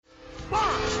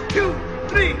two,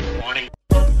 three.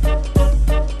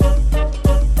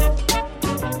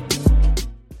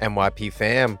 MYP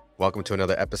fam, welcome to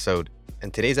another episode.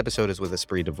 And today's episode is with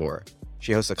Espree Devora.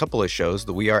 She hosts a couple of shows,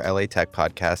 the We Are LA Tech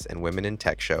podcast and Women in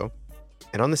Tech show.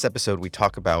 And on this episode, we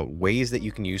talk about ways that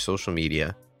you can use social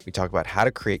media. We talk about how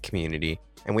to create community.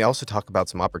 And we also talk about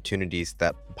some opportunities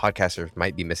that podcasters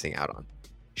might be missing out on.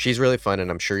 She's really fun,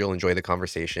 and I'm sure you'll enjoy the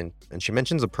conversation. And she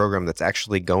mentions a program that's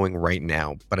actually going right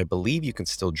now, but I believe you can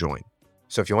still join.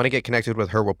 So if you want to get connected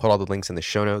with her, we'll put all the links in the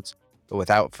show notes. But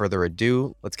without further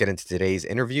ado, let's get into today's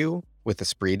interview with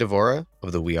Espree Devora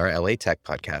of the We Are LA Tech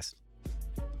podcast.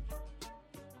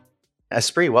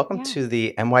 Espree, welcome to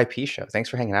the MYP show. Thanks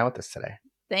for hanging out with us today.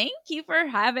 Thank you for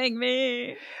having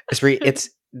me. Espree,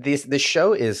 this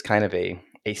show is kind of a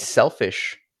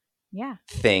selfish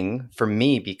thing for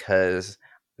me because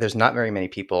there's not very many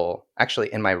people,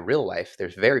 actually in my real life,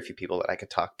 there's very few people that I could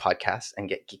talk podcasts and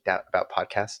get geeked out about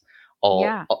podcasts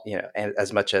and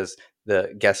as much as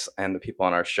the guests and the people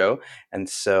on our show. And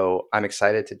so I'm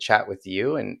excited to chat with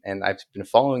you. And I've been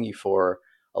following you for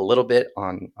a little bit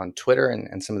on Twitter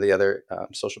and some of the other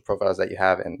social profiles that you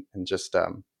have, and just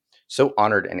so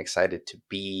honored and excited to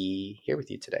be here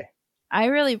with you today. I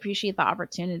really appreciate the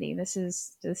opportunity. This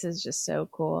is just so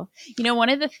cool. You know, one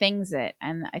of the things that,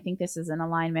 and I think this is in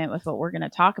alignment with what we're going to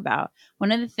talk about,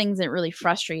 one of the things that really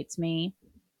frustrates me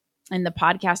in the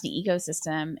podcasting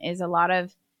ecosystem is a lot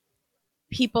of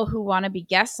people who want to be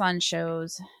guests on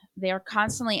shows. They are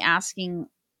constantly asking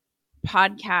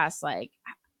podcasts, like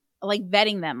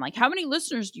vetting them, like, how many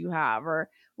listeners do you have or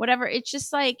whatever. It's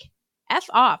just like, F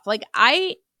off. Like,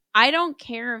 I don't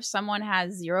care if someone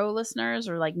has 0 listeners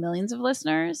or like millions of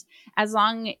listeners, as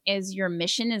long as your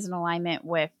mission is in alignment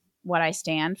with what I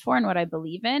stand for and what I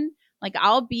believe in. Like,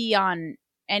 I'll be on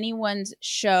anyone's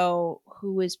show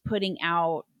who is putting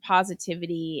out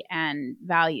positivity and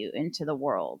value into the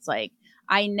world. Like,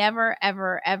 I never,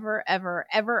 ever, ever, ever,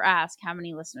 ever ask, how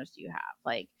many listeners do you have?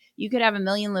 Like, you could have 1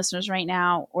 million listeners right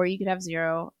now, or you could have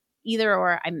 0. Either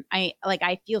or.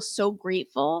 I feel so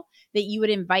grateful that you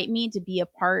would invite me to be a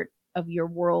part of your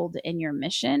world and your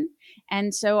mission.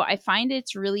 And so I find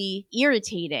it's really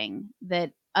irritating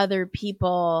that other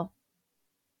people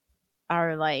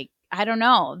are like, I don't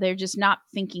know, they're just not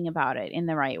thinking about it in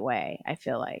the right way, I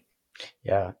feel like.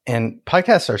 Yeah. And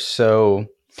podcasts are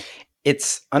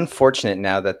it's unfortunate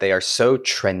now that they are so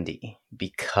trendy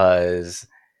because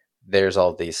there's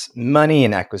all these money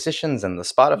and acquisitions and the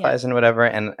Spotify's and whatever.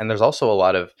 And there's also a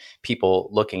lot of people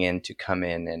looking in to come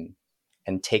in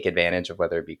and take advantage of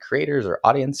whether it be creators or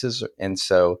audiences. And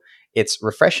so it's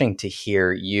refreshing to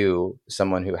hear you,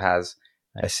 someone who has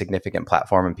a significant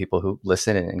platform and people who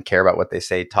listen and care about what they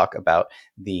say, talk about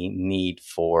the need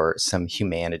for some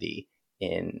humanity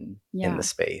in the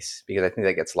space, because I think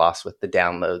that gets lost with the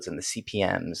downloads and the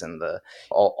CPMs and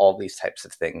all these types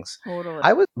of things. Totally.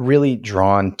 I was really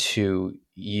drawn to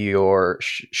your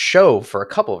show for a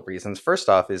couple of reasons. First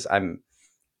off is I'm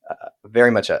very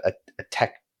much a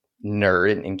tech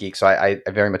nerd and geek, so I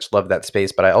very much love that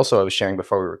space. But I was sharing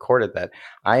before we recorded that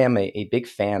I am a big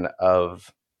fan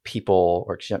of people,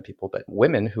 or not people, but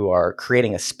women who are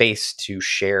creating a space to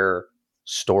share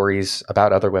stories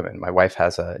about other women. My wife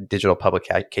has a digital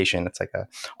publication. It's like a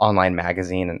online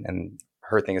magazine, and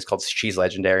her thing is called She's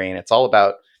Legendary, and it's all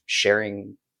about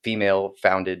sharing female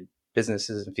founded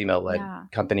businesses and female led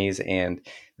companies. And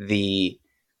there's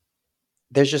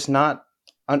just not,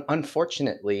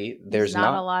 unfortunately, there's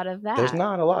not a lot of that. There's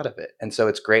not a lot of it. And so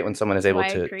it's great when someone is able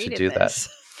to do this.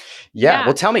 that.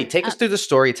 Well, tell me, take us through the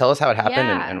story. Tell us how it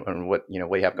happened and what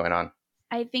you have going on.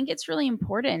 I think it's really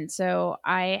important. So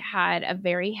I had a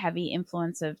very heavy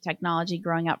influence of technology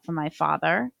growing up from my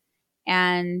father.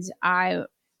 And I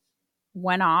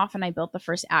went off and I built the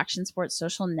first action sports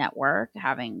social network,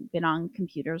 having been on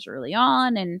computers early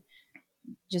on and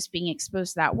just being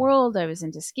exposed to that world. I was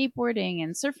into skateboarding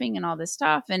and surfing and all this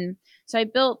stuff. And so I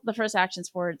built the first action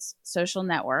sports social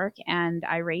network, and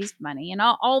I raised money and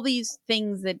all these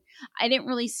things that I didn't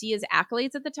really see as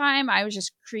accolades at the time. I was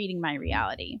just creating my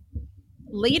reality.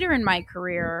 Later in my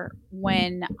career,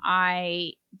 when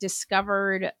I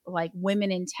discovered like women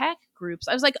in tech groups,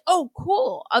 I was like, oh,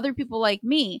 cool. Other people like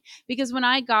me. Because when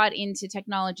I got into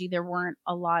technology, there wasn't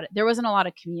a lot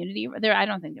of community there. I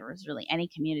don't think there was really any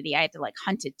community. I had to like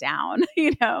hunt it down,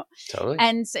 Totally.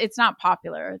 And it's not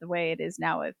popular the way it is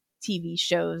now with TV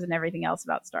shows and everything else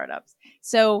about startups.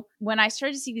 So when I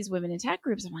started to see these women in tech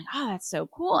groups, I'm like, oh, that's so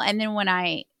cool. And then when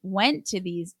I went to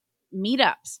these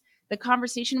meetups, the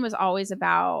conversation was always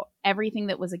about everything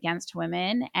that was against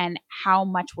women and how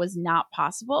much was not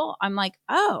possible. I'm like,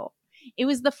 oh, it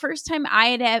was the first time I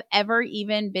had ever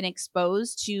even been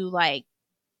exposed to like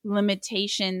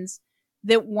limitations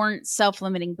that weren't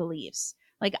self-limiting beliefs.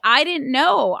 Like I didn't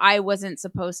know I wasn't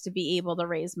supposed to be able to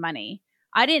raise money.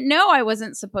 I didn't know I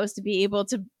wasn't supposed to be able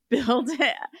to build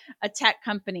a tech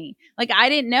company. Like I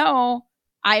didn't know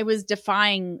I was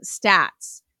defying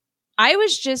stats. I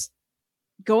was just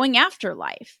going after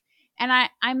life. And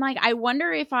I'm like, I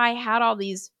wonder if I had all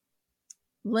these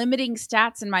limiting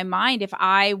stats in my mind, if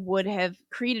I would have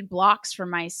created blocks for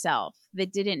myself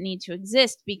that didn't need to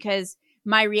exist, because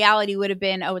my reality would have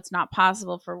been, oh, it's not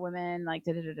possible for women, like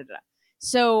da da da da da.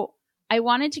 So I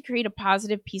wanted to create a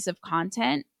positive piece of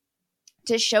content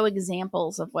to show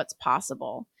examples of what's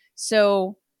possible.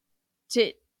 So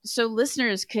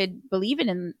listeners could believe it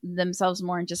in themselves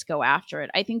more and just go after it.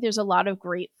 I think there's a lot of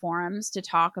great forums to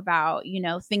talk about, you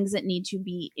know, things that need to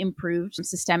be improved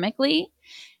systemically,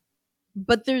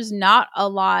 but there's not a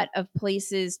lot of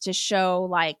places to show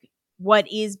like what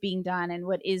is being done and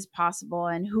what is possible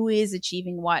and who is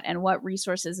achieving what and what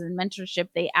resources and mentorship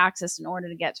they access in order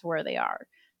to get to where they are.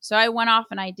 So I went off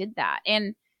and I did that.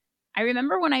 And I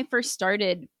remember when I first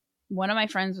started, one of my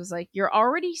friends was like, "You're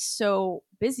already so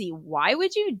busy. Why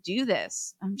would you do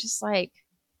this?" I'm just like,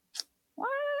 what?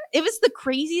 It was the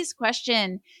craziest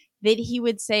question that he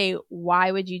would say,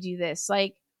 "Why would you do this?"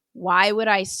 Like, why would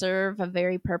I serve a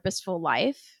very purposeful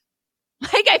life?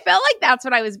 Like, I felt like that's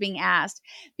what I was being asked,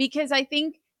 because I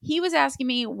think he was asking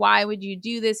me, why would you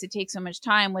do this? It takes so much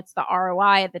time. What's the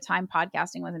ROI? At the time,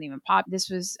 podcasting wasn't even pop. This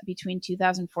was between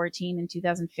 2014 and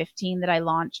 2015 that I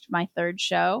launched my third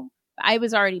show. I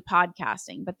was already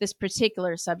podcasting, but this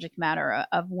particular subject matter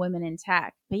of women in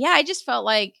tech. But yeah, I just felt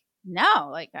like, no,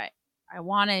 like I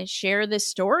want to share this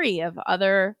story of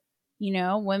other, you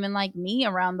know, women like me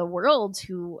around the world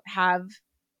who have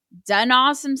done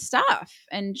awesome stuff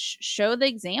and show the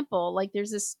example. Like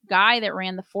there's this guy that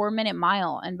ran the 4-minute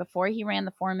mile, and before he ran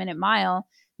the 4-minute mile,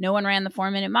 no one ran the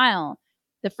 4-minute mile.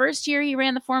 The first year he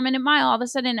ran the 4-minute mile, all of a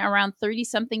sudden around 30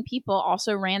 something people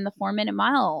also ran the 4-minute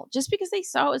mile just because they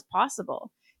saw it was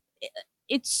possible.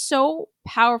 It's so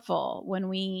powerful when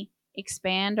we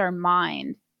expand our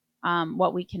mind,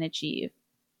 what we can achieve.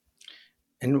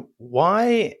 And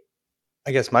why,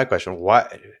 I guess my question,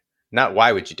 why, not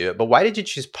why would you do it, but why did you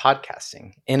choose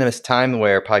podcasting in a time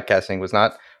where podcasting was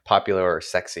not popular or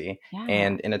sexy? Yeah.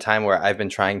 And in a time where I've been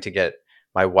trying to get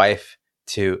my wife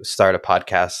to start a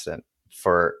podcast and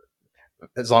for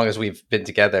as long as we've been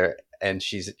together, and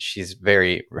she's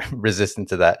very resistant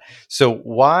to that. So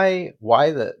why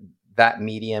that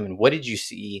medium, and what did you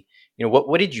see? You know,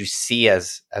 what did you see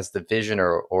as the vision,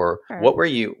 or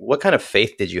Sure. what kind of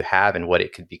faith did you have in what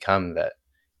it could become that,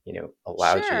 you know,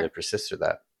 allowed Sure. you to persist through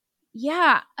that?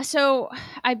 Yeah. So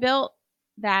I built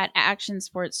that Action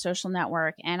Sports social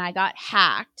network, and I got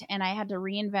hacked, and I had to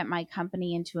reinvent my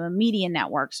company into a media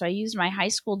network. So I used my high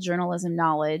school journalism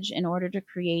knowledge in order to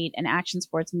create an Action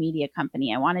Sports media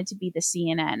company. I wanted to be the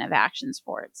CNN of Action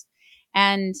Sports.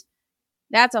 And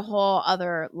that's a whole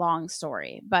other long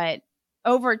story. But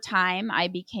over time, I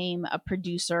became a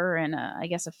producer and I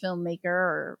guess a filmmaker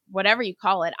or whatever you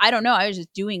call it. I don't know. I was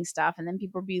just doing stuff, and then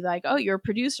people would be like, "Oh, you're a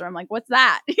producer." I'm like, "What's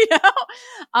that?" You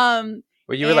know.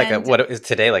 Well, you were like what is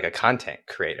today like a content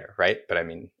creator, right? But I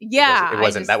mean, yeah, it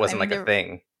wasn't like a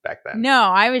thing back then. No,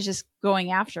 I was just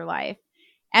going after life.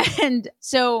 And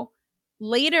so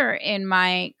later in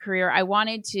my career, I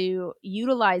wanted to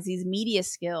utilize these media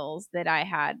skills that I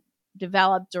had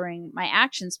developed during my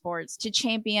Action Sports to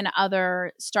champion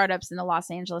other startups in the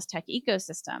Los Angeles tech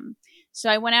ecosystem. So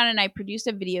I went out and I produced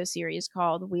a video series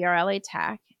called We Are LA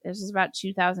Tech. This was about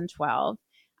 2012.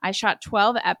 I shot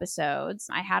 12 episodes.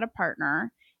 I had a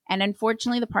partner, and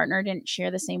unfortunately the partner didn't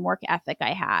share the same work ethic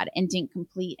I had and didn't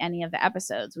complete any of the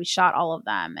episodes. We shot all of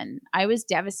them, and I was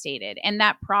devastated. And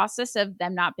that process of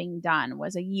them not being done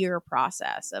was a year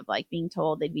process of like being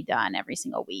told they'd be done every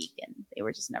single week, and they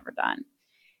were just never done.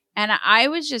 And I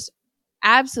was just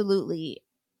absolutely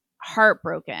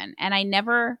heartbroken. And I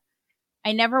never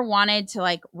wanted to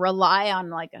like rely on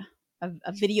like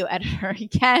a video editor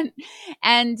again.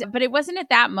 But it wasn't at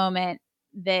that moment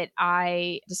that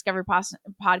I discovered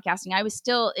podcasting. I was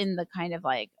still in the kind of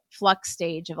like flux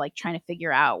stage of like trying to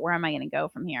figure out where am I going to go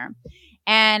from here.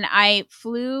 And I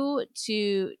flew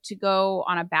to go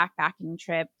on a backpacking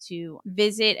trip to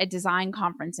visit a design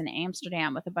conference in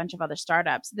Amsterdam with a bunch of other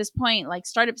startups. At this point, like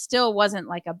startup still wasn't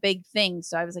like a big thing.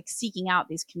 So I was like seeking out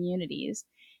these communities.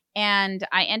 And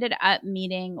I ended up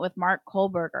meeting with Mark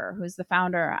Kohlberger, who's the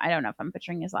founder. I don't know if I'm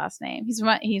butchering his last name. He's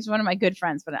one of my good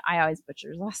friends, but I always butcher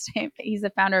his last name. He's the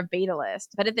founder of Betalist.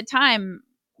 But at the time,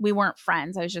 we weren't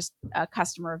friends. I was just a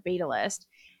customer of Betalist.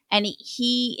 And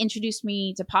he introduced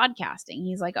me to podcasting.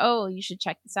 He's like, oh, you should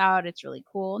check this out. It's really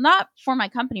cool. Not for my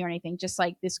company or anything, just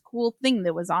like this cool thing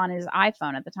that was on his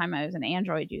iPhone. At the time, I was an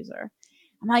Android user.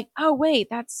 I'm like, oh, wait,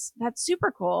 that's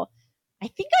super cool. I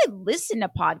think I listened to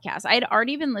podcasts. I had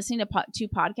already been listening to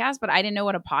podcasts, but I didn't know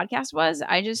what a podcast was.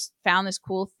 I just found this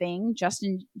cool thing,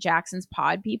 Justin Jackson's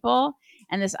Pod People,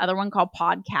 and this other one called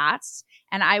Podcats.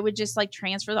 And I would just like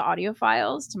transfer the audio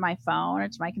files to my phone or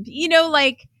to my computer, you know,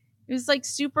 like it was like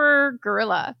super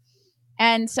guerrilla.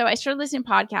 And so I started listening to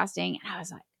podcasting and I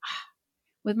was like,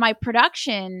 with my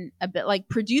production, a bit like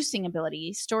producing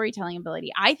ability, storytelling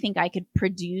ability, I think I could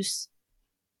produce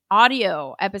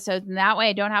audio episodes, and that way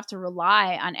I don't have to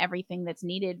rely on everything that's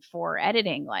needed for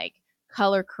editing, like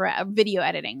video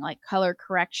editing, like color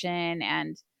correction.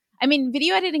 And I mean,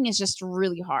 video editing is just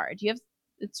really hard.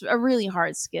 It's a really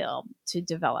hard skill to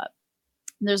develop.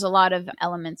 There's a lot of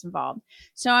elements involved.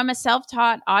 So I'm a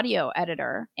self-taught audio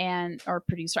editor or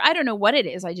producer. I don't know what it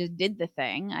is. I just did the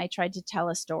thing. I tried to tell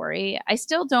a story. I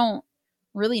still don't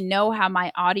really know how my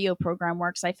audio program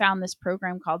works. I found this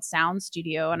program called Sound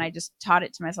Studio and I just taught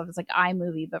it to myself. It's like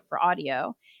iMovie, but for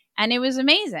audio. And it was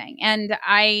amazing. And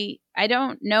I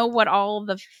don't know what all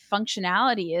the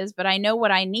functionality is, but I know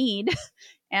what I need.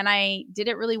 And I did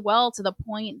it really well, to the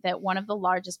point that one of the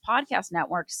largest podcast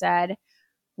networks said,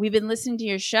 we've been listening to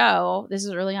your show. This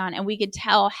is early on. And we could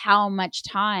tell how much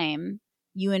time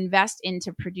you invest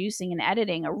into producing and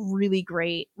editing a really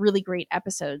great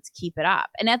episodes. Keep it up.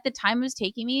 And at the time, it was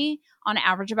taking me on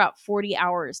average about 40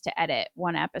 hours to edit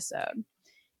one episode.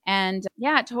 And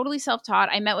yeah, totally self-taught.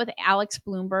 I met with Alex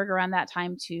Bloomberg around that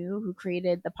time too, who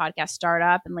created the podcast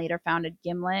Startup and later founded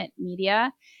Gimlet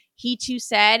Media. He too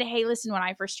said, hey, listen, when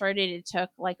I first started, it took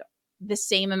like the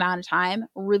same amount of time,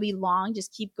 really long.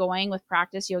 Just keep going with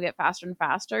practice. You'll get faster and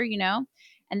faster, you know?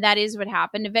 And that is what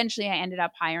happened. Eventually, I ended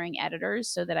up hiring editors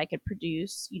so that I could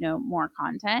produce, you know, more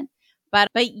content. But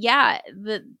yeah,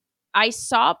 I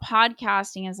saw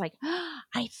podcasting as like,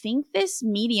 I think this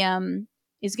medium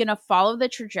is going to follow the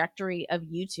trajectory of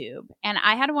YouTube. And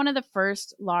I had one of the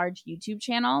first large YouTube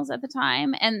channels at the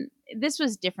time. And this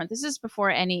was different. This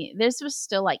was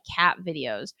still like cat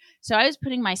videos. So I was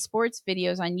putting my sports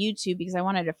videos on YouTube because I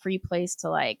wanted a free place to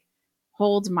like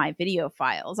hold my video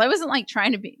files. I wasn't like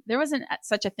there wasn't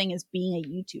such a thing as being a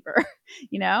YouTuber,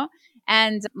 you know?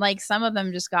 And like some of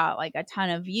them just got like a ton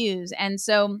of views. And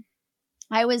so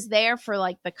I was there for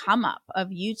like the come up of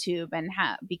YouTube and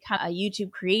become a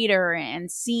YouTube creator and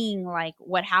seeing like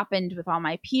what happened with all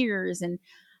my peers and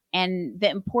the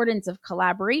importance of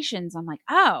collaborations. I'm like,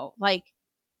 oh, like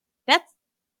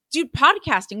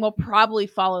podcasting will probably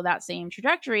follow that same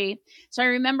trajectory. So I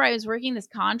remember I was working this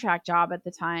contract job at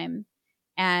the time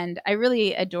and I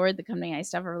really adored the company. I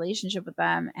still have a relationship with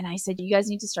them. And I said, you guys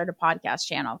need to start a podcast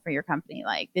channel for your company.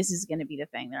 Like, this is going to be the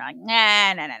thing. They're like,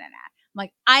 nah. I'm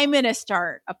like, I'm going to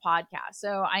start a podcast.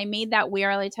 So I made that We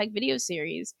Are LA Tech video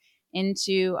series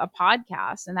into a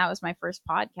podcast. And that was my first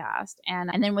podcast.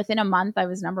 And then within a month, I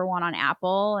was number one on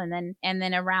Apple. And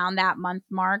then around that month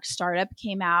mark, Startup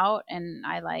came out and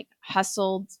I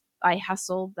hustled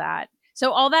that.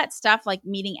 So all that stuff, like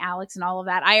meeting Alex and all of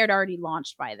that, I had already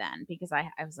launched by then because I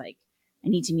was like, I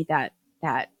need to meet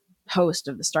that host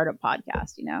of the Startup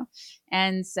podcast, you know?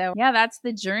 And so, yeah, that's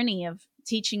the journey of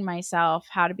teaching myself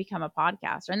how to become a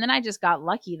podcaster. And then I just got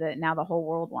lucky that now the whole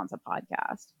world wants a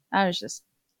podcast.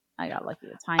 I got lucky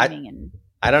with timing.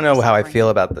 I don't know how I feel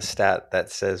about the stat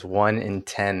that says 1 in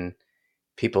 10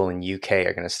 people in UK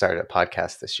are going to start a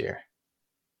podcast this year.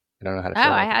 I don't know how to feel.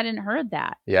 I hadn't heard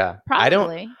that. Yeah.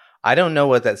 Probably. I don't know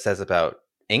what that says about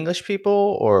English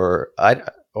people or I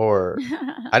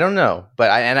don't know,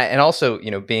 but and also, you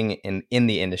know, being in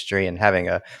the industry and having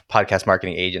a podcast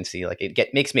marketing agency, like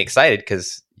makes me excited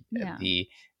because the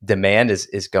demand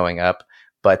is going up.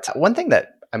 But one thing that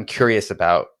I'm curious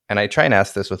about, and I try and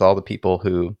ask this with all the people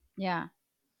who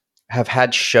have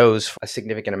had shows for a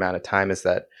significant amount of time, is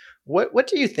that what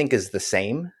do you think is the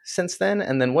same since then?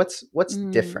 And then what's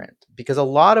different? Because a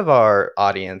lot of our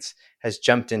audience has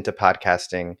jumped into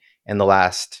podcasting in the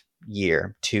last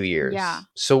year, 2 years. Yeah.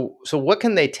 So what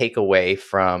can they take away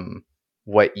from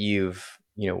what you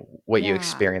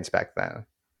experienced back then?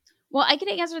 Well, I can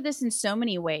answer this in so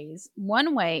many ways.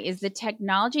 One way is the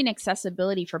technology and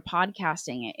accessibility for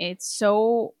podcasting. It's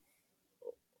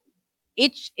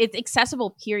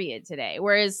accessible, period, today.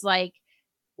 Whereas like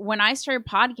when I started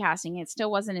podcasting, it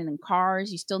still wasn't in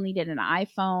cars. You still needed an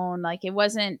iPhone. Like it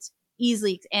wasn't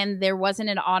easily, and there wasn't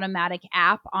an automatic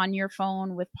app on your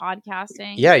phone with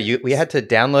podcasting. Yeah, we had to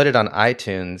download it on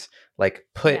iTunes. Like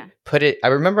put it. I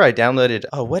remember I downloaded.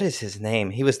 Oh, what is his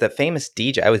name? He was the famous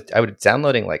DJ. I was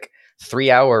downloading like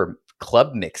 3-hour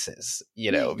club mixes,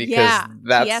 because Yeah,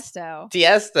 that's Tiesto.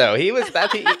 Tiesto. He was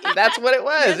that's what it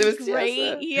was. It was great.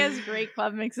 Tiesto. He has great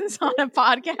club mixes on a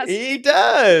podcast. He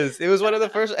does. It was one of the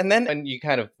first, and then when you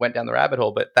kind of went down the rabbit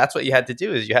hole, but that's what you had to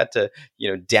do is you had to,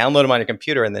 download them on your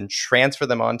computer and then transfer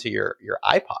them onto your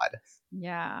iPod.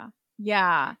 Yeah.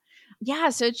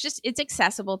 So it's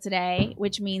accessible today,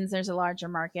 which means there's a larger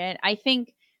market. I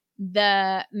think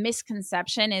the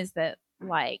misconception is that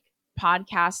like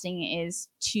podcasting is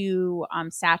too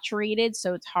saturated,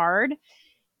 so it's hard.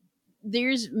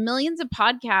 There's millions of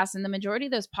podcasts, and the majority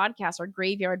of those podcasts are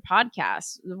graveyard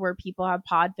podcasts where people have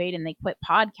pod fade and they quit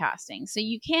podcasting. So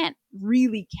you can't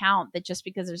really count that just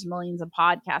because there's millions of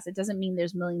podcasts, it doesn't mean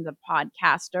there's millions of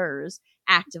podcasters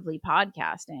actively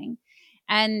podcasting.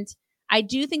 And I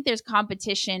do think there's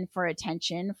competition for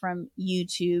attention from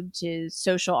YouTube to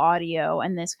social audio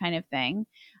and this kind of thing.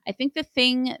 I think the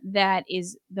thing that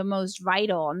is the most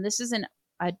vital, and this isn't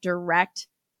a direct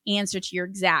answer to your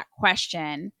exact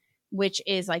question, which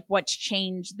is like what's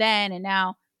changed then and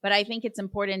now, but I think it's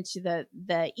important to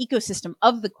the ecosystem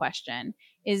of the question,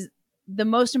 is the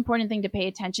most important thing to pay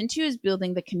attention to is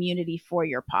building the community for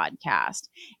your podcast.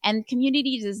 And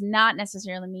community does not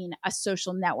necessarily mean a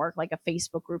social network like a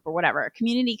Facebook group or whatever. A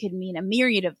community could mean a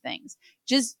myriad of things.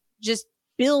 Just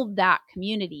build that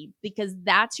community, because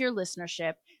that's your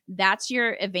listenership, that's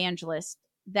your evangelist,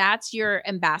 that's your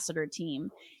ambassador team.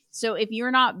 So if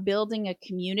you're not building a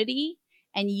community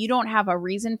and you don't have a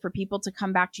reason for people to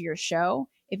come back to your show,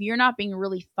 if you're not being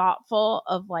really thoughtful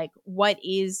of like what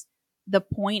is the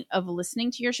point of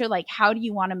listening to your show, like how do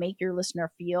you want to make your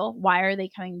listener feel? Why are they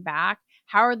coming back?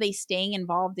 How are they staying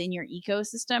involved in your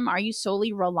ecosystem? Are you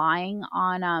solely relying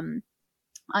on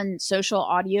social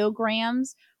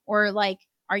audiograms, or like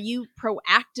are you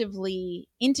proactively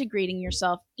integrating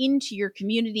yourself into your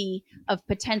community of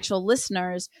potential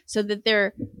listeners so that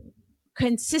they're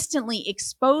consistently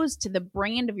exposed to the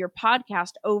brand of your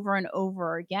podcast over and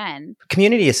over again?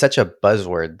 Community is such a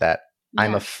buzzword that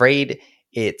I'm afraid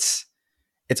it's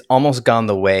almost gone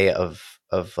the way of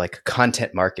like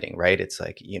content marketing, right? It's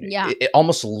like, it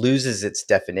almost loses its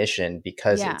definition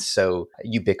because it's so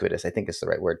ubiquitous, I think is the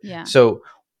right word. Yeah. So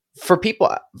for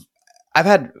people, I've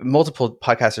had multiple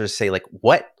podcasters say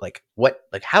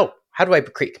how do I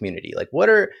create community? Like what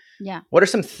are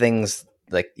some things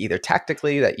like either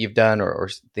tactically that you've done or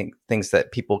things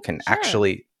that people can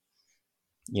actually,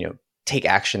 take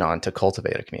action on to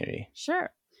cultivate a community? Sure.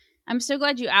 I'm so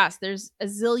glad you asked. There's a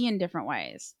zillion different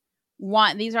ways.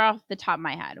 One, these are off the top of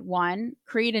my head. One,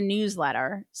 create a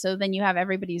newsletter. So then you have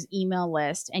everybody's email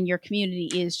list and your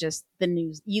community is just the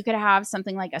news. You could have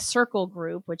something like a circle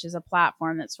group, which is a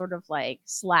platform that's sort of like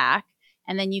Slack.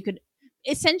 And then you could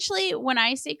essentially, when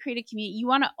I say create a community, you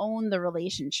want to own the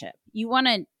relationship. You want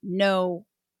to know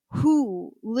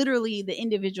who, literally the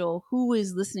individual who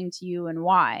is listening to you and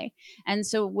why. And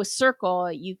so with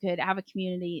Circle, you could have a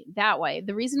community that way.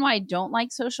 The reason why I don't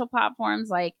like social platforms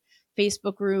like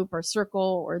Facebook group or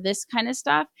Circle or this kind of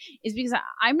stuff is because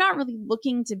I'm not really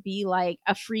looking to be like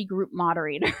a free group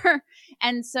moderator.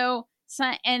 And so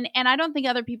and I don't think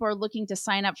other people are looking to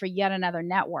sign up for yet another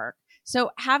network.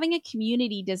 So having a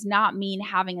community does not mean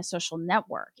having a social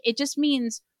network. It just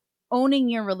means owning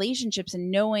your relationships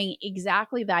and knowing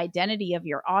exactly the identity of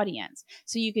your audience.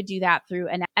 So you could do that through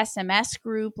an SMS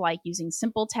group, like using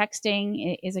Simple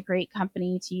Texting is a great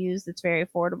company to use that's very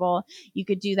affordable. You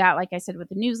could do that, like I said, with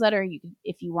the newsletter. You could,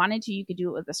 if you wanted to, you could do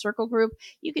it with a circle group.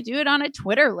 You could do it on a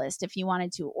Twitter list if you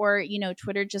wanted to, or,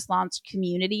 Twitter just launched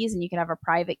communities and you could have a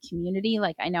private community.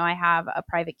 Like I know I have a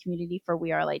private community for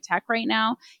We Are LA Tech right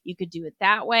now. You could do it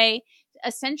that way.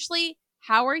 Essentially,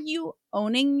 how are you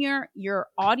owning your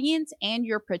audience and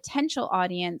your potential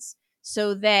audience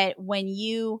so that when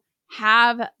you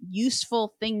have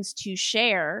useful things to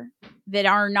share that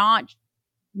are not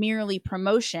merely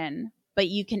promotion, but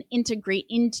you can integrate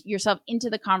yourself into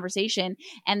the conversation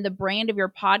and the brand of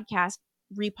your podcast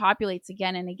repopulates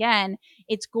again and again,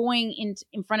 it's going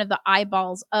in front of the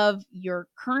eyeballs of your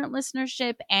current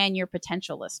listenership and your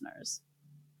potential listeners.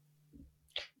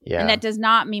 Yeah. And that does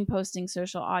not mean posting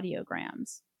social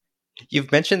audiograms.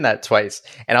 You've mentioned that twice,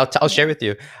 and I'll share with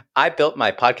you. I built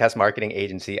my podcast marketing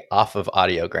agency off of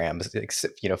audiograms.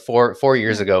 4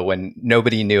 years ago, when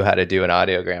nobody knew how to do an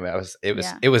audiogram,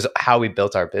 it was how we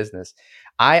built our business.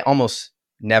 We almost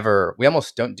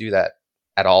don't do that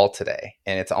at all today,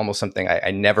 and it's almost something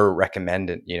I never recommend.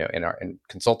 In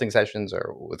consulting sessions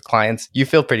or with clients, you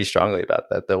feel pretty strongly about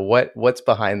that. What's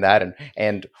behind that,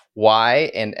 and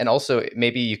why, and also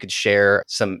maybe you could share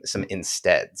some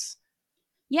insteads.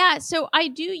 Yeah, so I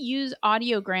do use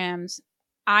audiograms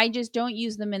I just don't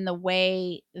use them in the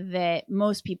way that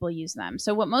most people use them.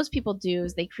 So what most people do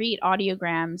is they create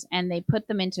audiograms and they put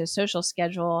them into a social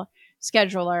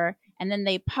scheduler, and then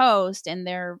they post, and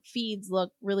their feeds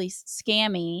look really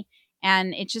scammy,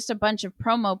 and it's just a bunch of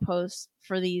promo posts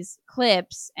for these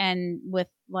clips, and with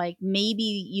like maybe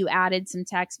you added some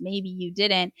text, maybe you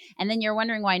didn't, and then you're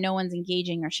wondering why no one's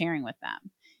engaging or sharing with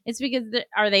them. It's because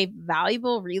are they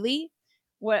valuable really?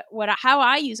 How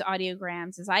I use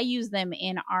audiograms is I use them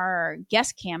in our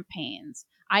guest campaigns.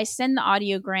 I send the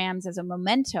audiograms as a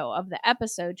memento of the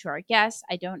episode to our guests.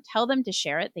 I don't tell them to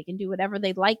share it. They can do whatever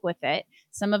they like with it.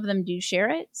 Some of them do share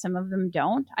it, some of them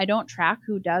don't. I don't track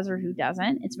who does or who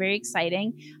doesn't. It's very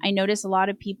exciting. I notice a lot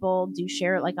of people do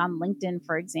share it, like on LinkedIn,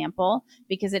 for example,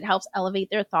 because it helps elevate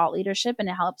their thought leadership and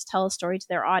it helps tell a story to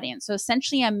their audience. So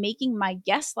essentially, I'm making my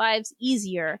guests' lives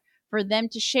easier for them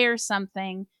to share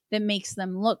something that makes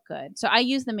them look good. So I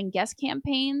use them in guest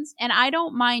campaigns, and I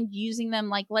don't mind using them.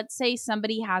 Like, let's say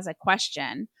somebody has a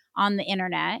question on the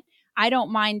internet. I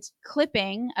don't mind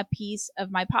clipping a piece of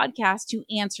my podcast to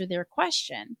answer their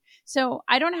question. So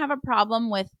I don't have a problem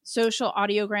with social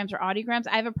audiograms or audiograms.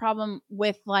 I have a problem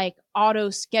with like auto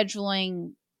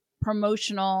scheduling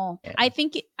promotional. I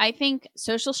think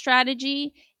social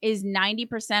strategy is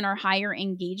 90% or higher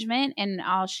engagement, and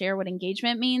I'll share what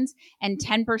engagement means, and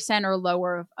 10% or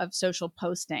lower of social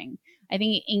posting. I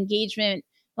think engagement,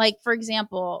 like for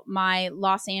example, my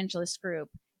Los Angeles group,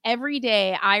 every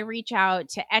day I reach out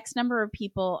to X number of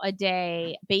people a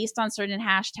day based on certain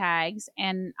hashtags,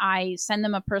 and I send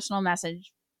them a personal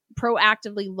message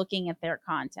proactively looking at their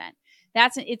content.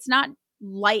 It's not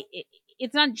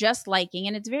it's not just liking,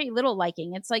 and it's very little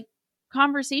liking. It's like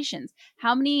conversations.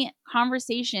 How many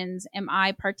conversations am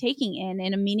I partaking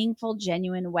in a meaningful,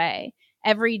 genuine way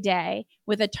every day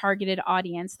with a targeted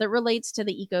audience that relates to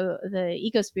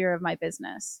the ecosphere of my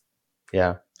business?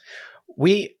 Yeah.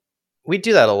 We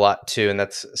do that a lot too, and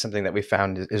that's something that we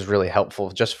found is really helpful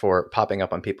just for popping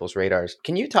up on people's radars.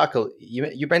 Can you talk?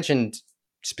 You mentioned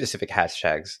specific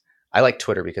hashtags. I like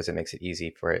Twitter because it makes it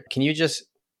easy for it. Can you just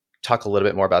talk a little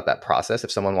bit more about that process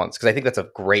if someone wants? Because I think that's a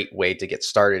great way to get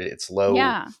started. It's low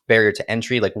barrier to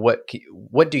entry. Like what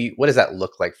does that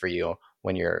look like for you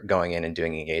when you're going in and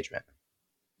doing engagement?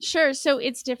 Sure. So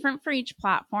it's different for each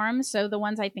platform. So the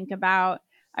ones I think about,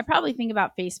 I probably think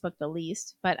about Facebook the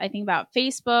least, but I think about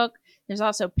Facebook. There's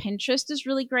also Pinterest is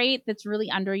really great. That's really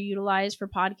underutilized for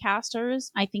podcasters.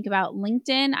 I think about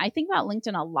LinkedIn. I think about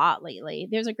LinkedIn a lot lately.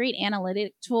 There's a great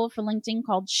analytic tool for LinkedIn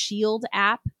called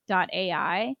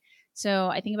shieldapp.ai. So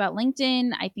I think about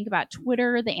LinkedIn. I think about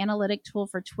Twitter. The analytic tool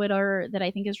for Twitter that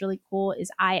I think is really cool is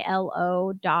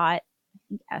ILO.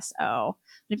 SO.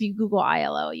 But if you Google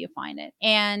ILO, you find it.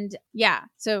 And yeah,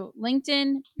 so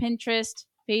LinkedIn, Pinterest,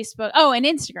 Facebook. Oh, and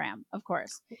Instagram, of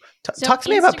course. Talk to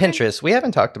me about Pinterest. We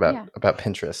haven't talked about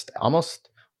Pinterest. Almost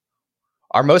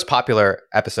our most popular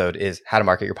episode is how to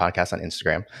market your podcast on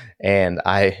Instagram. And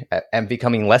I am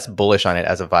becoming less bullish on it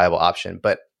as a viable option,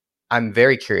 but I'm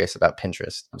very curious about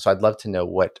Pinterest. So I'd love to know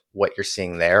what you're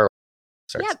seeing there.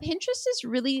 Yeah, Pinterest is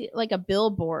really like a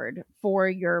billboard for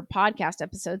your podcast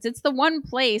episodes. It's the one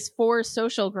place for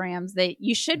socialgrams that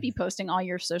you should be posting all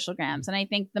your socialgrams. And I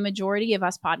think the majority of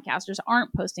us podcasters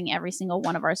aren't posting every single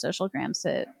one of our socialgrams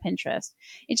to Pinterest.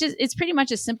 It's pretty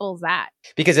much as simple as that.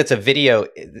 Because it's a video,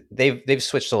 they've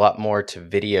switched a lot more to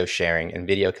video sharing and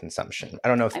video consumption. I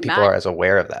don't know if people are as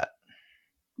aware of that.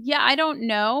 Yeah, I don't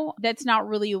know. That's not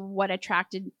really what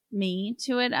attracted me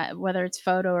to it. Whether it's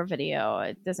photo or video,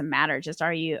 it doesn't matter. Just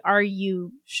are you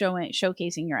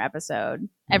showcasing your episode,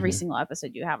 every single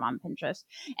episode you have on Pinterest?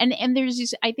 And there's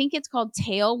just, I think it's called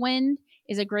Tailwind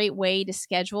is a great way to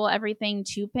schedule everything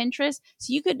to Pinterest.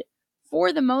 So you could,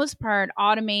 for the most part,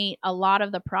 automate a lot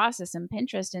of the process in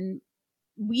Pinterest, and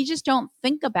we just don't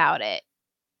think about it.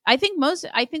 I think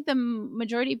the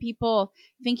majority of people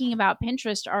thinking about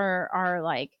Pinterest are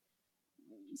like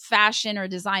fashion or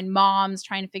design moms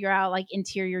trying to figure out like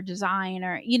interior design,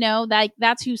 or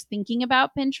that's who's thinking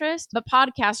about Pinterest. But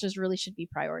podcasters really should be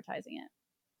prioritizing it,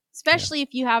 especially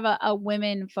if you have a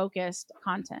women focused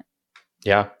content.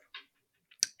 Yeah.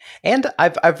 And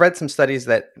I've read some studies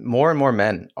that more and more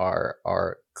men are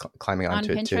climbing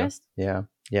onto it too. Yeah.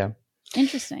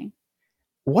 Interesting.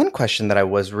 One question that I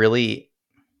was really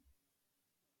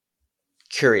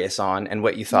curious on and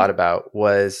what you thought about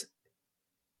was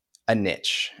a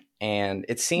niche. And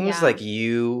it seems like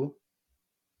you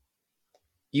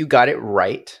got it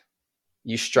right.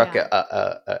 You struck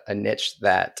a niche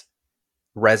that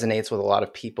resonates with a lot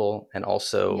of people, and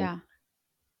also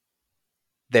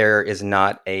there is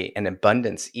not an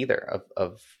abundance either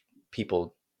of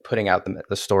people putting out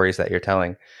the stories that you're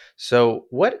telling. So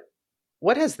what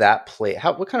has that played?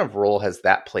 What kind of role has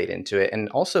that played into it? And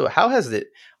also, how has it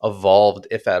evolved,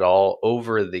 if at all,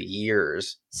 over the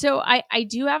years? So I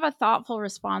do have a thoughtful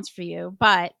response for you,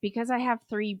 but because I have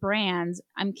 3 brands,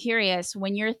 I'm curious,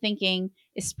 when you're thinking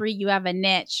Espree, you have a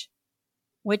niche,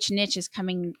 which niche is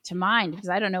coming to mind? Because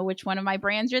I don't know which one of my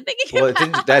brands you're thinking Well,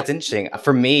 about. that's interesting.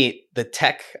 For me, the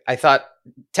tech, I thought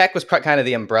tech was kind of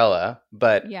the umbrella,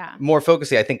 but Yeah. more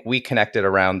focusing, I think we connected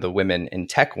around the women in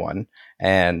tech one.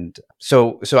 And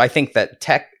so I think that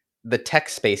the tech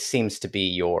space seems to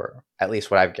be at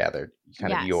least what I've gathered,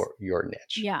 kind of Yes. your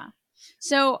niche. Yeah.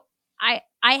 So I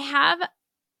have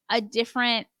a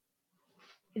different,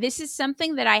 this is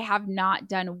something that I have not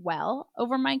done well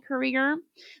over my career.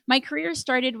 My career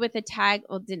started with a tag,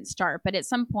 well, it didn't start, but at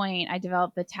some point I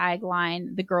developed the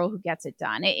tagline, "The Girl Who Gets It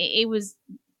Done." It was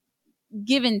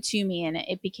given to me and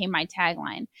it became my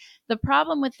tagline. The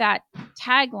problem with that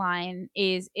tagline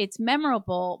is it's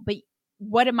memorable, but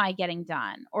what am I getting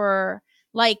done? Or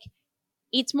like,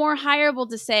 it's more hireable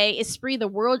to say Espree, the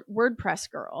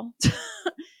WordPress girl.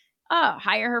 Oh,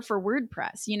 hire her for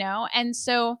WordPress, you know? And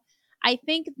so I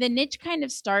think the niche kind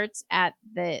of starts at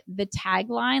the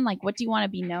tagline, like, what do you want to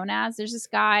be known as? There's this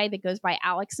guy that goes by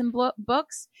Alex in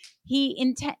Books.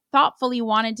 He thoughtfully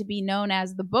wanted to be known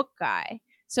as the book guy.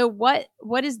 So what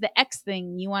is the X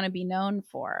thing you want to be known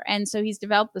for? And so he's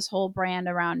developed this whole brand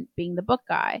around being the book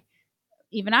guy.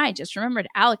 Even I just remembered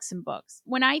Alex in Books.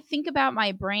 When I think about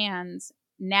my brands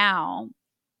now,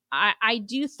 I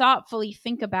do thoughtfully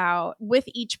think about, with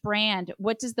each brand,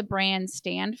 what does the brand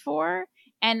stand for?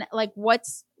 And like,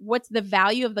 what's the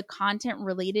value of the content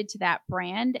related to that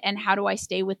brand? And how do I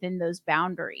stay within those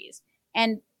boundaries?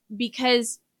 And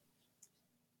because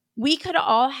we could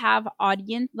all have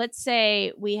audience, let's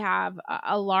say we have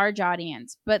a large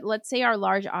audience, but let's say our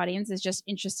large audience is just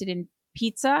interested in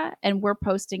pizza and we're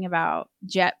posting about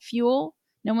jet fuel.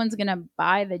 No one's going to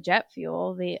buy the jet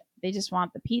fuel. They just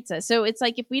want the pizza. So it's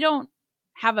like, if we don't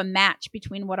have a match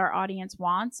between what our audience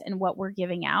wants and what we're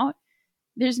giving out,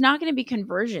 there's not going to be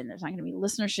conversion. There's not going to be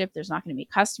listenership. There's not going to be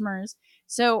customers.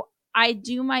 So I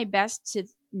do my best to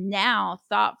now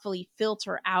thoughtfully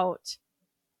filter out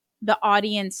the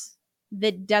audience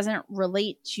that doesn't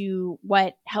relate to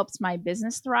what helps my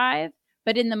business thrive,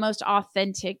 but in the most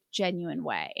authentic, genuine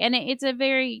way. And it's a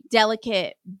very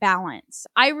delicate balance.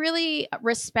 I really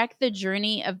respect the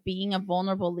journey of being a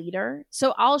vulnerable leader.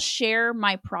 So I'll share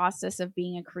my process of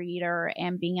being a creator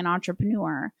and being an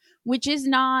entrepreneur, which is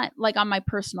not like on my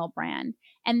personal brand.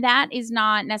 And that is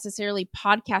not necessarily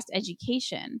podcast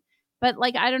education. But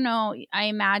like, I don't know, I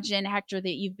imagine, Hector,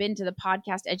 that you've been to the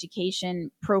podcast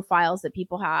education profiles that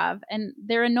people have, and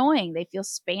they're annoying. They feel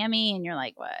spammy, and you're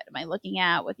like, what am I looking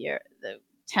at with the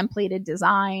templated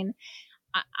design?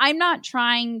 I'm not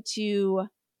trying to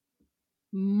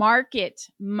market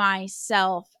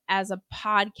myself as a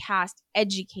podcast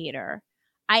educator.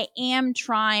 I am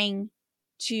trying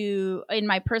to, in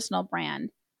my personal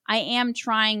brand, I am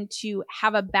trying to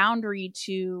have a boundary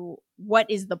to what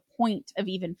is the point of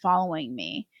even following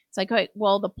me. It's like, okay,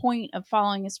 well, the point of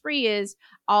following Espree is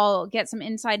I'll get some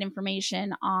inside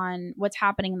information on what's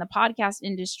happening in the podcast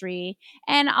industry,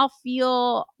 and I'll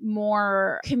feel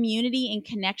more community and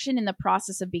connection in the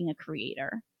process of being a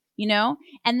creator, you know?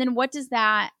 And then what does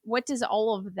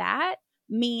all of that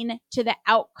mean to the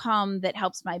outcome that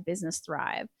helps my business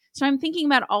thrive? So I'm thinking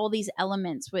about all these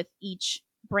elements with each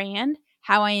brand,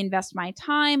 how I invest my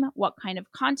time, what kind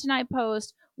of content I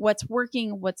post, what's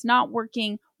working, what's not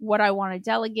working, what I want to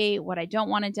delegate, what I don't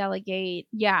want to delegate.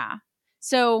 Yeah.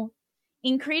 So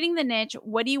in creating the niche,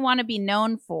 what do you want to be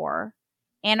known for?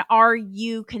 And are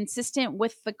you consistent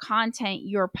with the content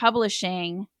you're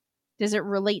publishing? Does it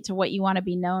relate to what you want to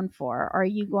be known for? Or are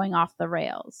you going off the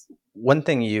rails? One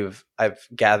thing I've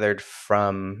gathered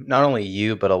from not only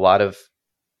you, but a lot of,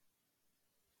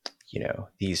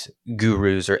 these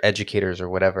gurus or educators or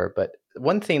whatever, but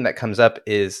one thing that comes up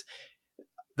is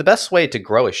the best way to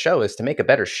grow a show is to make a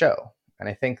better show. And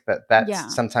I think that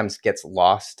sometimes gets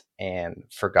lost and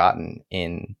forgotten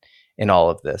in all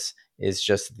of this, is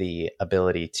just the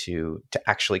ability to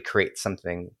actually create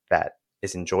something that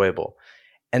is enjoyable.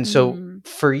 And so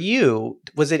for you,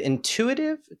 was it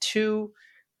intuitive to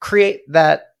create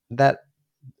that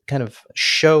kind of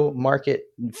show market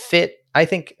fit? I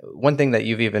think one thing that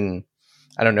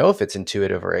I don't know if it's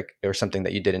intuitive or something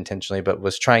that you did intentionally, but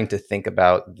was trying to think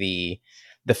about the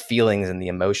feelings and the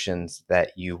emotions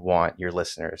that you want your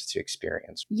listeners to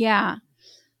experience. Yeah.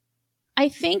 I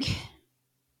think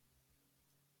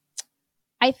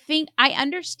I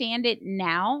understand it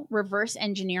now, reverse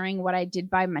engineering what I did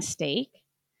by mistake.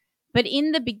 But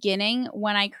in the beginning,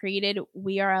 when I created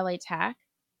We Are LA Tech,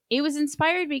 it was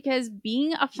inspired because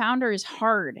being a founder is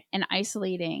hard and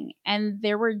isolating. And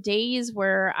there were days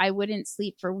where I wouldn't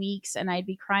sleep for weeks and I'd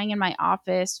be crying in my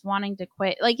office, wanting to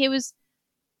quit. Like it was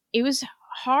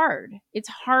hard. It's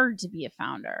hard to be a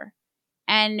founder.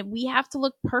 And we have to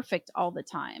look perfect all the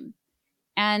time.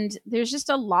 And there's just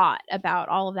a lot about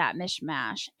all of that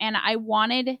mishmash. And I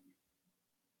wanted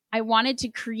to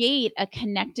create a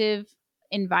connective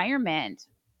environment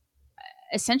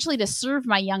essentially to serve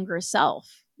my younger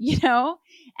self, you know?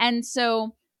 And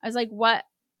so I was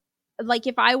like,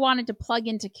 if I wanted to plug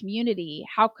into community,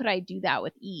 how could I do that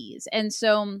with ease? And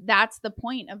so that's the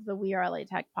point of the We Are LA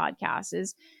Tech podcast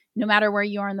is no matter where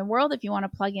you are in the world, if you want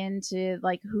to plug into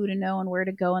like who to know and where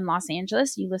to go in Los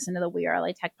Angeles, you listen to the We Are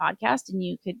LA Tech podcast and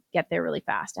you could get there really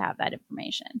fast to have that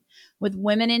information. With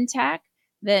women in tech,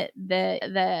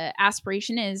 the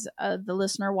aspiration is the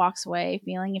listener walks away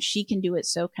feeling if she can do it,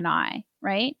 so can I,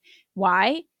 right?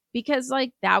 Why? Because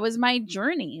like that was my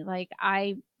journey. Like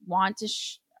I want to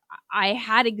I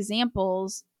had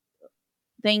examples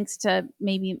thanks to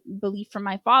maybe belief from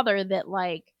my father that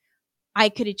like I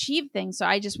could achieve things. So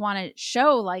I just want to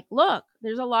show like, look,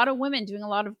 there's a lot of women doing a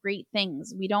lot of great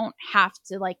things. We don't have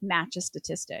to like match a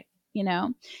statistic, you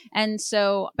know? And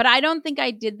so, but I don't think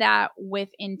I did that with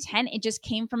intent. It just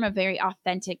came from a very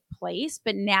authentic place,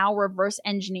 but now reverse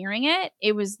engineering it,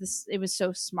 it was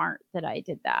so smart that I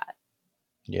did that.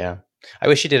 Yeah. I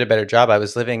wish you did a better job. I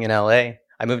was living in LA.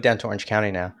 I moved down to Orange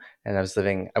County now, and I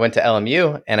went to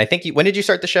LMU, and I think when did you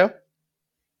start the show?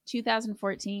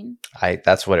 2014.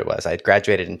 That's what it was. I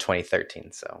graduated in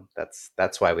 2013, so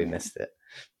that's why we missed it.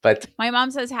 But my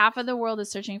mom says half of the world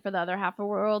is searching for the other half of the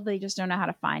world. They just don't know how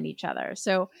to find each other.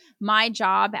 So my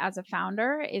job as a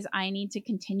founder is I need to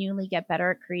continually get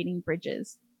better at creating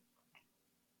bridges.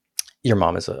 Your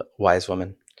mom is a wise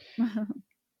woman.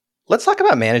 Let's talk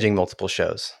about managing multiple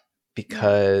shows,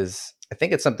 because I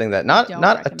think it's something that not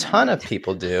a ton of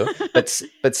people do,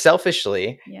 but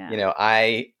selfishly, you know,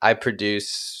 I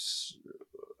produce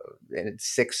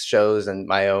 6 shows and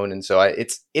my own, and so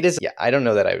it is. Yeah, I don't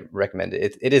know that I recommend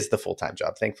it. It is the full-time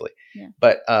job, thankfully. Yeah.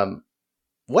 But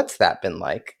what's that been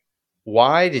like?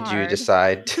 Why did you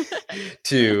decide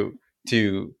to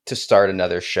start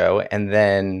another show? And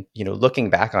then, you know, looking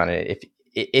back on it,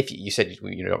 if you said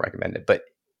you don't recommend it, but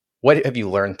what have you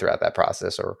learned throughout that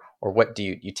process, or what do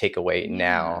you take away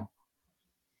now?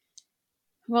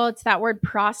 Well, it's that word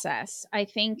process. I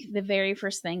think the very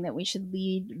first thing that we should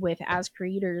lead with as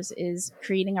creators is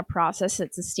creating a process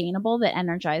that's sustainable, that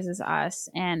energizes us.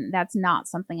 And that's not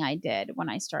something I did when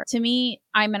I started. To me,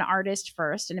 I'm an artist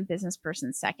first and a business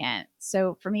person second.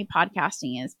 So for me,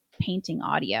 podcasting is painting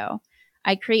audio.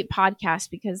 I create podcasts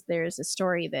because there's a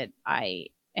story that I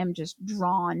am just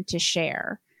drawn to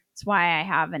share. It's why I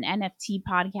have an NFT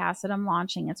podcast that I'm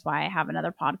launching. It's why I have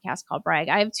another podcast called Brag.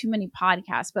 I have too many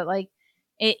podcasts, but like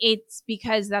it's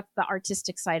because that's the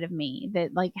artistic side of me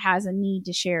that like has a need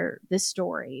to share this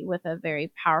story with a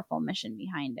very powerful mission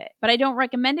behind it. But I don't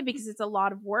recommend it because it's a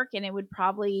lot of work, and it would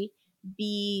probably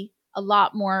be a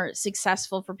lot more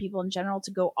successful for people in general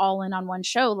to go all in on one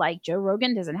show. Like Joe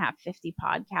Rogan doesn't have 50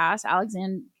 podcasts.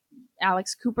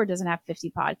 Alex Cooper doesn't have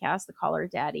 50 podcasts, The Caller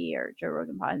Daddy or Joe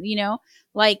Rogan podcast, you know,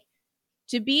 like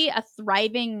to be a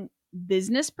thriving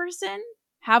business person,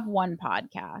 have one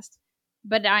podcast.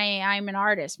 But I'm an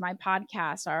artist. My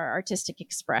podcasts are artistic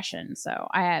expression. So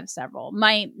I have several.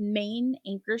 My main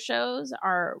anchor shows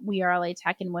are We Are LA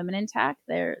Tech and Women in Tech.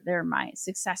 They're my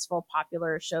successful,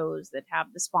 popular shows that have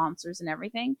the sponsors and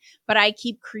everything. But I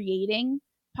keep creating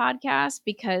podcasts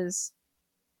because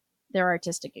they're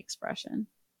artistic expression.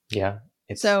 Yeah.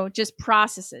 So just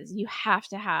processes. You have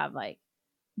to have like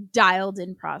dialed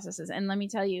in processes. And let me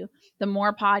tell you, the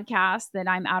more podcasts that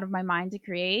I'm out of my mind to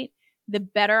create, the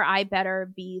better I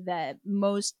better be the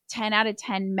most 10 out of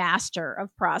 10 master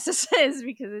of processes,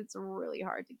 because it's really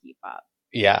hard to keep up.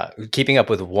 Yeah. Keeping up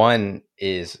with one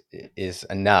is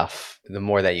enough. The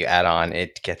more that you add on,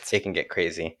 it can get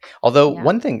crazy. Although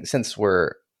one thing, since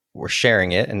we're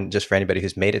sharing it, and just for anybody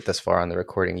who's made it this far on the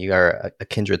recording, you are a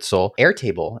kindred soul.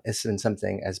 Airtable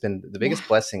has been the biggest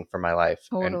blessing for my life.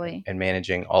 Totally. And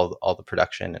managing all the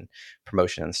production and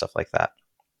promotion and stuff like that.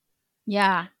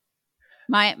 Yeah.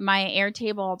 My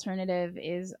Airtable alternative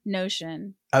is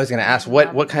Notion. I was going to ask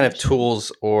what kind of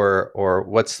tools or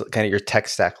what's kind of your tech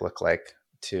stack look like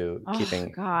to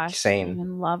keeping sane? I'm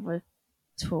in love with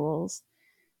tools.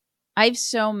 I have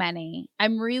so many.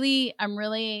 I'm really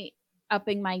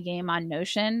upping my game on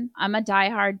Notion. I'm a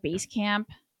diehard Basecamp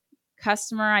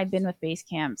customer. I've been with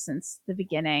Basecamp since the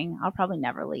beginning. I'll probably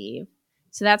never leave.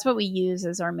 So that's what we use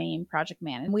as our main project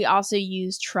management. We also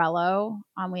use Trello.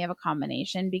 We have a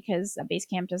combination because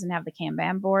Basecamp doesn't have the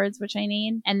Kanban boards, which I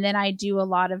need. And then I do a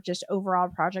lot of just overall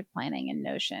project planning in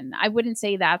Notion. I wouldn't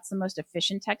say that's the most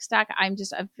efficient tech stack. I'm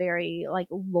just a very like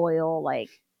loyal, like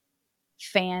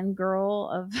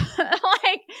fangirl of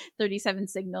like 37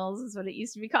 Signals is what it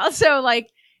used to be called. So like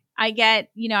I get,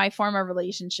 I form a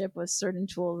relationship with certain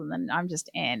tools and then I'm just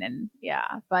in and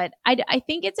yeah. But I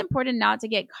think it's important not to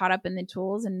get caught up in the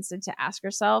tools and instead to ask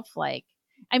yourself, like,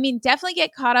 I mean, definitely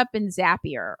get caught up in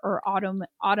Zapier or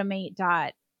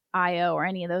Automate.io or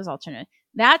any of those alternatives.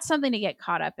 That's something to get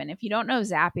caught up in. If you don't know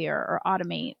Zapier or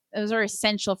Automate, those are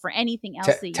essential for anything else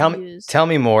that you use. Tell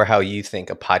me more how you think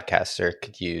a podcaster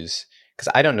could use, because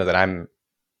I don't know that I'm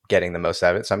getting the most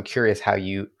out of it. So I'm curious how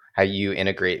you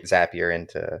integrate Zapier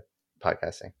into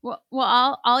podcasting.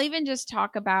 Well, I'll even just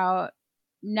talk about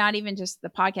not even just the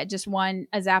podcast, just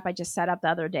a Zap I just set up the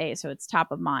other day, so it's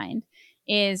top of mind.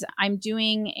 Is I'm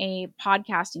doing a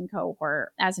podcasting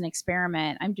cohort as an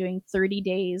experiment. I'm doing 30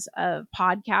 days of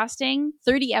podcasting,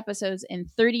 30 episodes in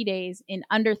 30 days in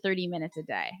under 30 minutes a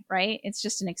day, right? It's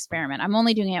just an experiment. I'm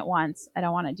only doing it once. I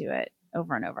don't want to do it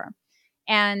over and over.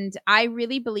 And I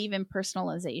really believe in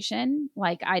personalization.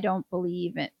 Like, I don't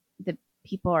believe that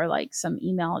people are like some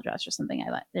email address or something.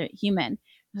 They're human. I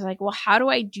was like, well, how do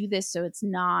I do this so it's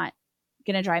not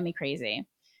going to drive me crazy?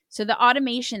 So the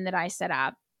automation that I set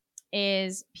up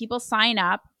is people sign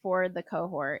up for the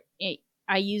cohort.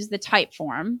 I use the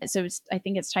Typeform. So I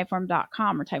think it's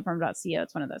typeform.com or typeform.co.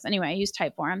 It's one of those. Anyway, I use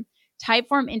Typeform.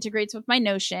 Typeform integrates with my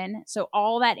Notion. So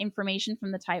all that information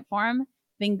from the Typeform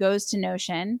then goes to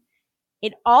Notion.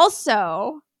 It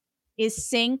also is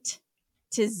synced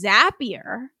to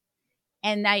Zapier.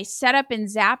 And I set up in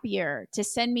Zapier to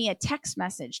send me a text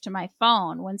message to my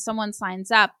phone when someone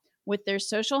signs up with their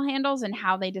social handles and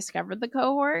how they discovered the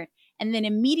cohort. And then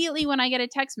immediately when I get a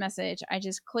text message, I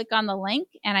just click on the link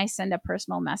and I send a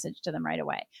personal message to them right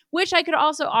away, which I could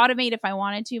also automate if I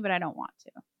wanted to, but I don't want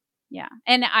to. Yeah.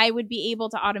 And I would be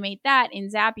able to automate that in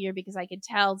Zapier because I could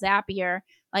tell Zapier,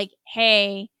 like,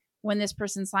 hey, when this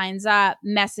person signs up,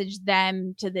 message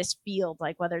them to this field,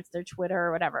 like whether it's their Twitter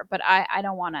or whatever. But I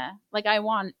don't want to, like, I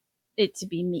want it to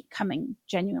be me coming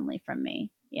genuinely from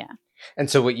me. Yeah. And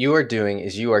so what you are doing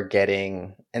is you are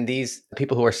getting, and these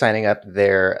people who are signing up,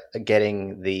 they're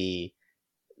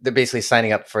basically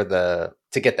signing up to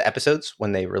get the episodes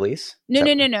when they release. No.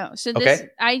 So this, okay.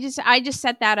 I just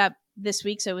set that up this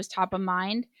week. So it was top of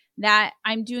mind that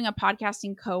I'm doing a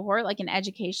podcasting cohort, like an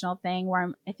educational thing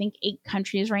where I think 8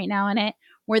 countries right now in it,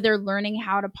 where they're learning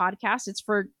how to podcast. It's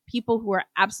for people who are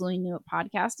absolutely new at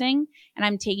podcasting. And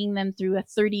I'm taking them through a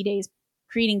 30 days,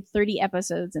 creating 30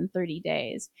 episodes in 30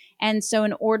 days. And so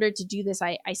in order to do this,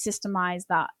 I systemize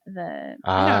the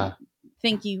I don't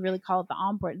think you really call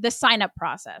it the sign up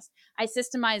process. I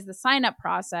systemize the sign up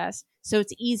process so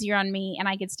it's easier on me and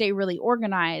I could stay really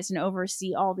organized and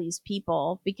oversee all these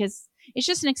people because it's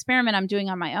just an experiment I'm doing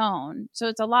on my own. So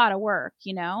it's a lot of work,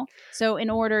 So in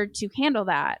order to handle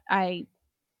that, I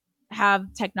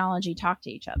have technology talk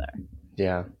to each other.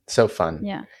 Yeah. So fun.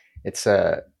 Yeah. It's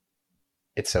so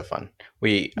fun.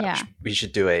 We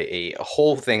should do a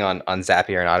whole thing on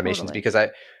Zapier and automations because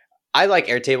I like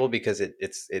Airtable because it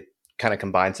kind of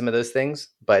combines some of those things,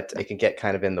 but it can get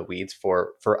kind of in the weeds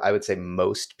for I would say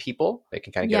most people. It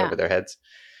can kind of get over their heads.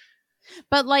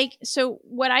 But so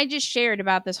what I just shared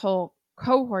about this whole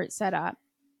cohort setup,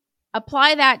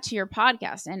 apply that to your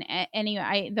podcast. And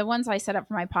anyway, the ones I set up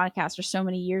for my podcast are so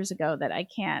many years ago that I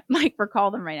can't recall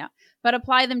them right now, but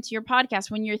apply them to your podcast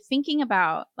when you're thinking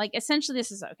about essentially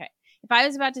this is okay. If I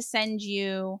was about to send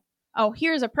you,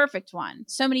 here's a perfect one.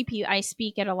 So many people, I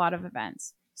speak at a lot of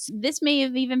events. So this may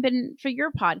have even been for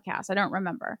your podcast. I don't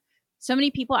remember. So many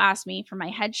people ask me for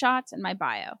my headshots and my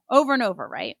bio over and over,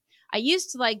 right? I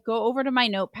used to go over to my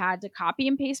notepad to copy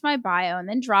and paste my bio and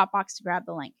then Dropbox to grab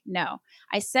the link. No,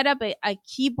 I set up a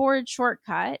keyboard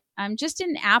shortcut. Just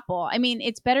in Apple. I mean,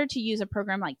 it's better to use a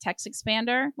program like Text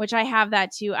Expander, which I have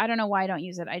that too. I don't know why I don't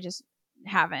use it. I just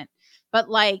haven't. But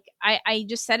I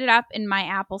just set it up in my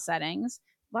Apple settings.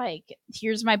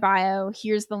 Here's my bio.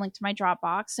 Here's the link to my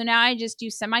Dropbox. So now I just do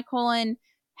semicolon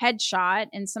headshot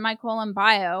and semicolon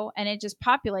bio and it just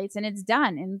populates and it's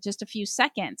done in just a few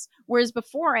seconds. Whereas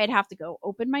before I'd have to go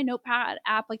open my notepad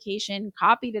application,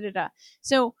 copy,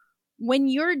 So when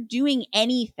you're doing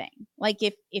anything,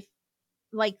 if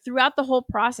throughout the whole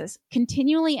process,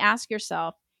 continually ask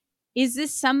yourself, is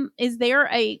there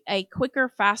a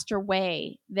quicker, faster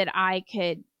way that I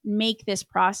could make this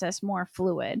process more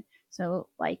fluid? So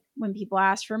like when people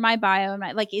ask for my bio, and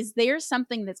like, is there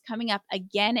something that's coming up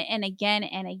again and again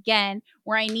and again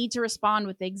where I need to respond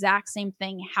with the exact same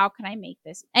thing? How can I make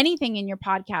this? Anything in your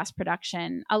podcast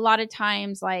production, a lot of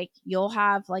times, like you'll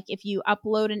have, like if you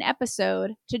upload an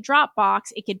episode to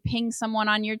Dropbox, it could ping someone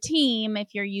on your team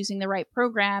if you're using the right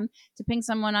program to ping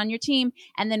someone on your team.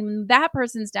 And then when that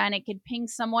person's done, it could ping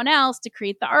someone else to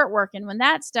create the artwork. And when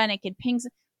that's done, it could ping.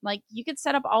 Like you could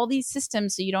set up all these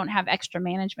systems so you don't have extra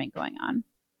management going on.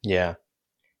 Yeah.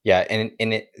 Yeah.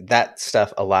 And that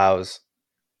stuff allows,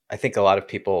 I think a lot of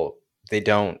people, they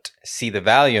don't see the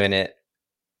value in it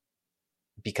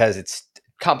because it's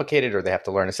complicated or they have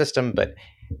to learn a system, but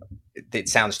it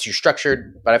sounds too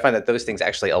structured. But I find that those things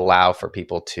actually allow for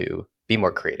people to be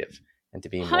more creative and to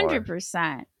be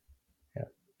 100%. Yeah,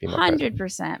 be more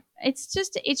 100%.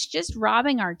 It's just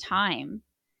robbing our time.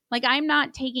 Like I'm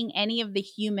not taking any of the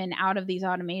human out of these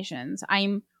automations.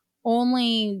 I'm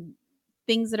only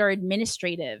things that are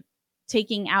administrative,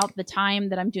 taking out the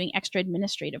time that I'm doing extra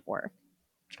administrative work.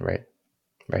 Right.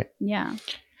 Yeah.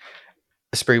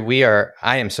 Espree,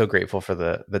 I am so grateful for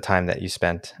the time that you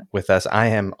spent with us. I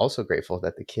am also grateful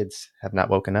that the kids have not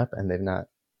woken up and they've not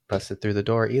busted through the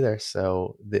door either.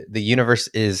 So the universe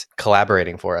is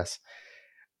collaborating for us.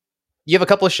 You have a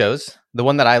couple of shows. The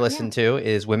one that I listen to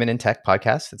is Women in Tech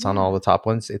podcast. It's on all the top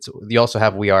ones. You also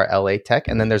have We Are LA Tech,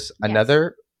 and then there's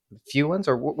another few ones.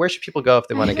 Or where should people go if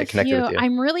they want to get connected with you?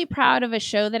 I'm really proud of a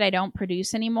show that I don't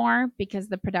produce anymore because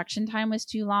the production time was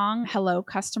too long. Hello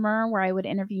Customer, where I would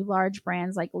interview large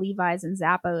brands like Levi's and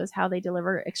Zappos, how they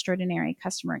deliver extraordinary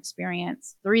customer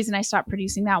experience. The reason I stopped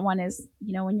producing that one is,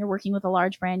 when you're working with a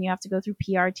large brand, you have to go through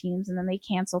PR teams and then they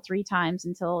cancel 3 times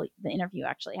until the interview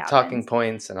actually happens. Talking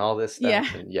points and all this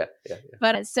stuff. Yeah.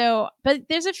 But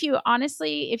there's a few.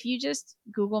 Honestly, if you just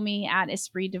Google me at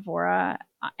Espree Devora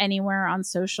anywhere on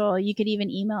social, you could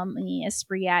even email me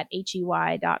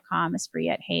espree@hey.com,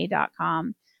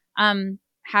 espree@hey.com.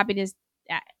 Happy to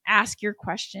ask your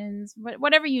questions,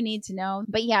 whatever you need to know.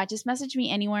 But yeah, just message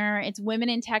me anywhere. It's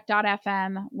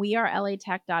womenintech.fm. We are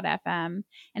latech.fm.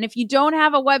 And if you don't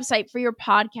have a website for your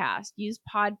podcast, use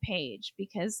Podpage,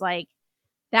 because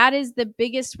that is the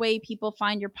biggest way people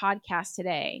find your podcast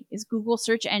today is Google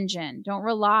search engine. Don't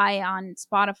rely on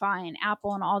Spotify and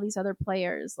Apple and all these other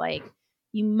players.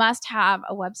 You must have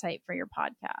a website for your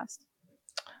podcast.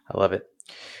 I love it.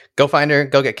 Go find her,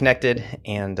 go get connected,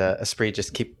 and Espree,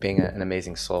 just keep being an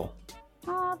amazing soul.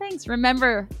 Oh, thanks.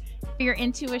 Remember, your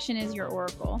intuition is your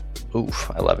oracle. Oof,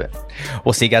 I love it.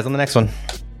 We'll see you guys on the next one.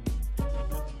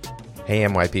 Hey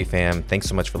MYP fam, thanks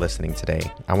so much for listening today.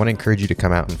 I want to encourage you to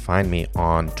come out and find me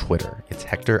on Twitter. It's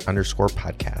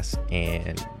Hector_podcast,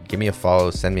 and give me a follow,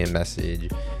 send me a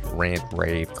message, rant,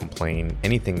 rave, complain,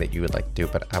 anything that you would like to do.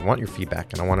 But I want your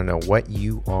feedback and I want to know what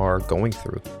you are going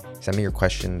through. Send me your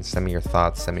questions, send me your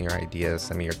thoughts, send me your ideas,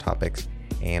 send me your topics,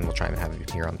 and we'll try and have you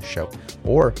here on the show.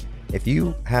 Or if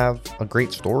you have a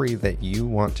great story that you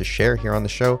want to share here on the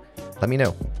show, let me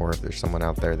know. Or if there's someone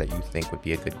out there that you think would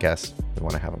be a good guest, we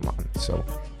want to have them on. So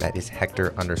that is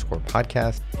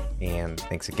Hector_podcast. And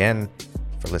thanks again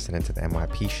for listening to the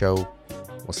MYP show.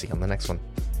 We'll see you on the next one.